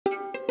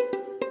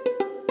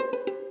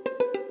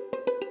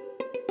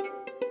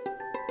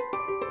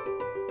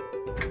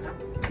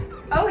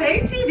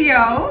Hey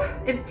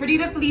TVO, it's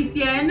Perdita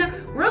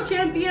Felicien, world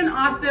champion,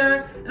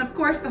 author, and of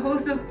course the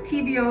host of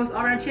TVO's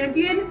All Around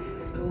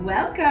Champion.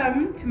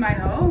 Welcome to my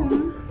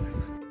home.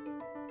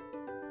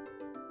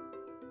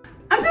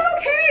 I'm doing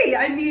okay.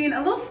 I mean, a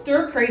little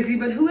stir crazy,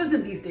 but who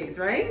isn't these days,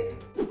 right?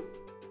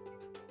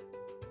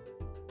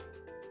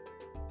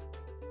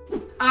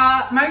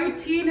 My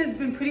routine has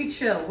been pretty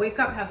chill. Wake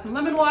up, have some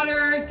lemon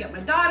water, get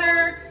my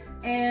daughter,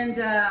 and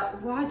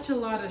watch a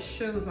lot of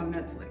shows on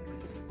Netflix.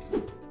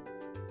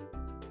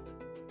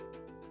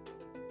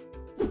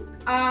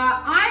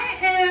 I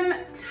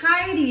am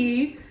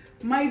tidy.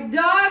 My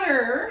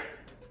daughter,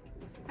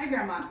 hi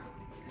grandma,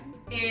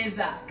 is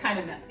kind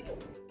of messy.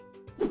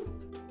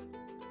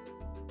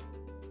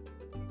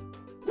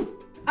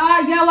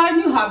 Yeah, a lot of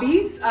new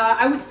hobbies.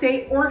 I would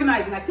say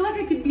organizing. I feel like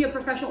I could be a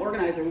professional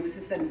organizer when this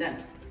is said and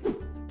done.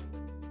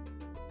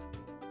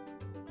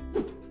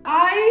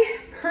 I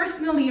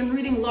personally am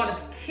reading a lot of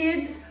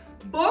kids'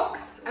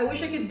 books. I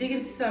wish I could dig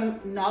into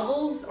some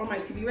novels on my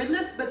to-be read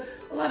list, but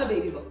a lot of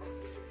baby books.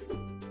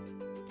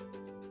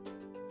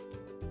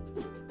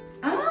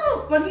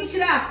 Oh, funny you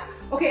should ask.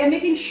 Okay, I'm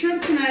making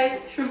shrimp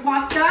tonight, shrimp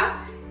pasta,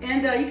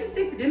 and you can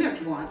stay for dinner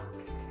if you want.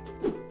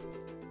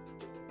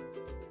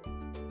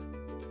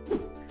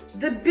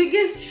 The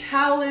biggest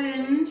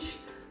challenge,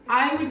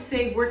 I would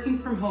say, working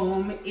from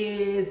home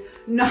is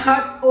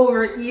not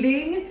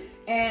overeating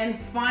and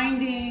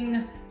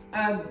finding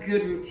a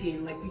good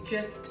routine. Like we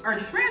just are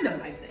just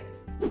random, I'd say.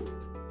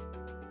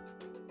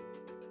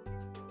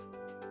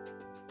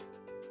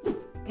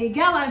 A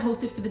gala I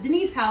hosted for the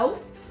Denise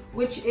House,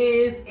 which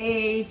is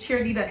a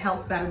charity that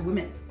helps battered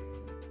women.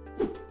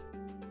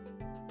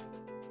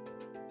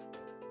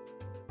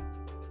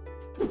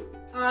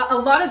 A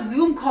lot of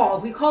Zoom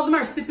calls. We call them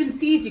our sip and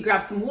sees. You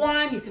grab some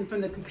wine, you sit from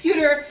the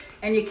computer,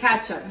 and you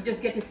catch up. You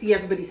just get to see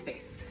everybody's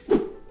face.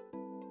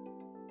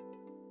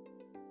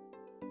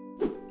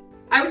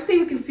 I would say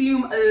we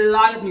consume a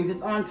lot of news.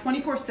 It's on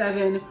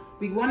 24/7.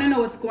 We want to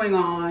know what's going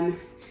on.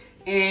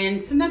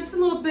 And sometimes it's a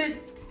little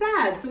bit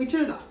sad, so we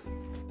turn it off.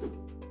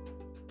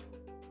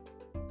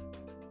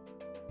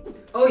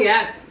 Oh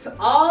yes,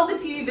 all the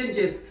TV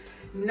binges.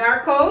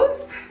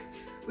 Narcos.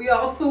 We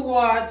also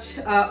watch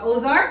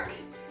Ozark.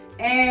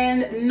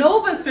 And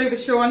Nova's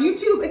favorite show on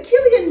YouTube,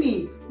 Achille and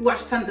Me. We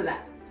watch tons of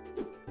that.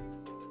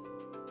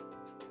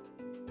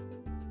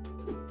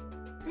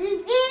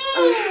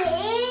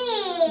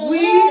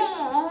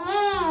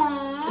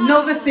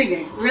 Nova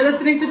singing. We're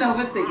listening to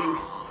Nova singing.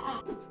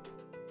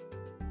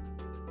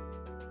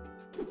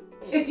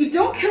 If you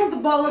don't count the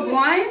bottle of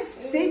wine,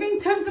 saving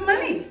tons of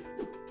money.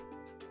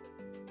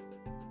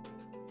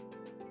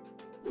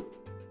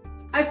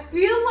 I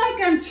feel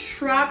like I'm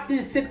trapped in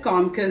a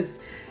sitcom because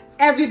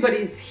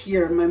everybody's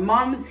here. My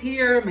mom's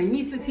here, my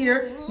niece is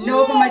here,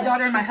 Nova, my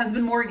daughter, and my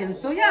husband Morgan.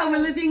 So yeah, we're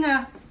living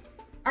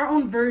our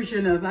own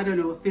version of, I don't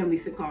know, a family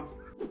sitcom.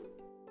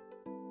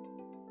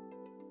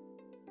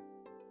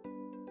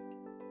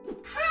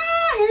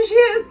 Ah, here she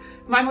is.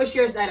 My most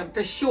cherished item,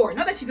 for sure.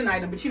 Not that she's an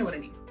item, but you know what I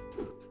mean.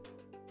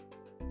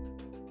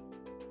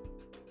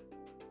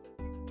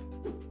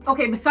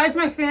 Okay, besides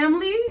my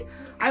family,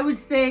 I would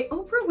say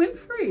Oprah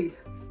Winfrey.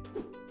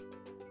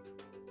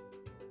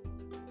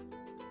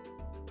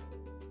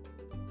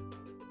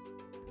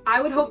 I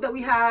would hope that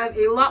we have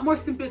a lot more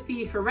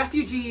sympathy for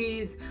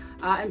refugees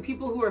and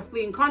people who are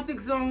fleeing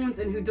conflict zones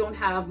and who don't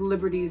have the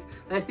liberties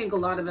that I think a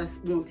lot of us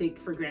won't take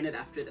for granted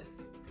after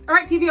this. All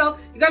right, TVO,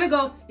 you gotta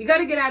go. You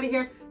gotta get out of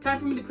here. Time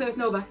for me to play with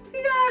Nova.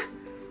 See ya.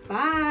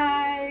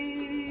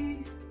 Bye.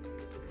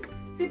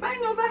 Say bye,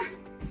 Nova.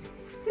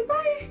 Say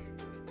bye.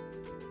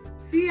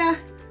 See ya.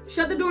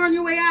 Shut the door on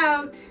your way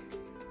out.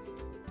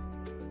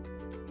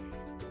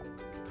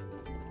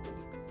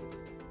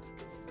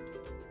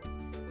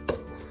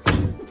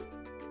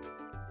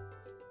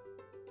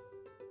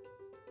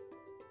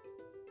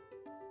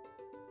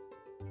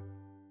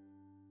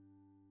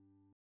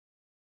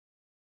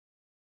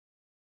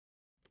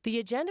 The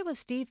Agenda with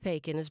Steve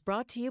Paikin is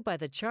brought to you by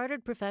the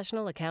Chartered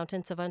Professional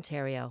Accountants of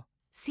Ontario.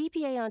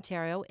 CPA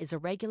Ontario is a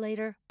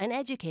regulator, an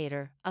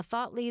educator, a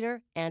thought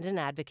leader, and an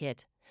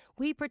advocate.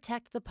 We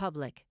protect the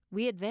public.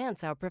 We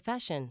advance our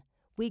profession.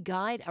 We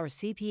guide our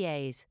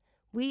CPAs.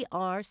 We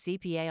are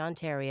CPA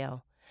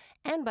Ontario.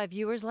 And by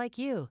viewers like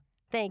you.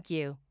 Thank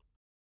you.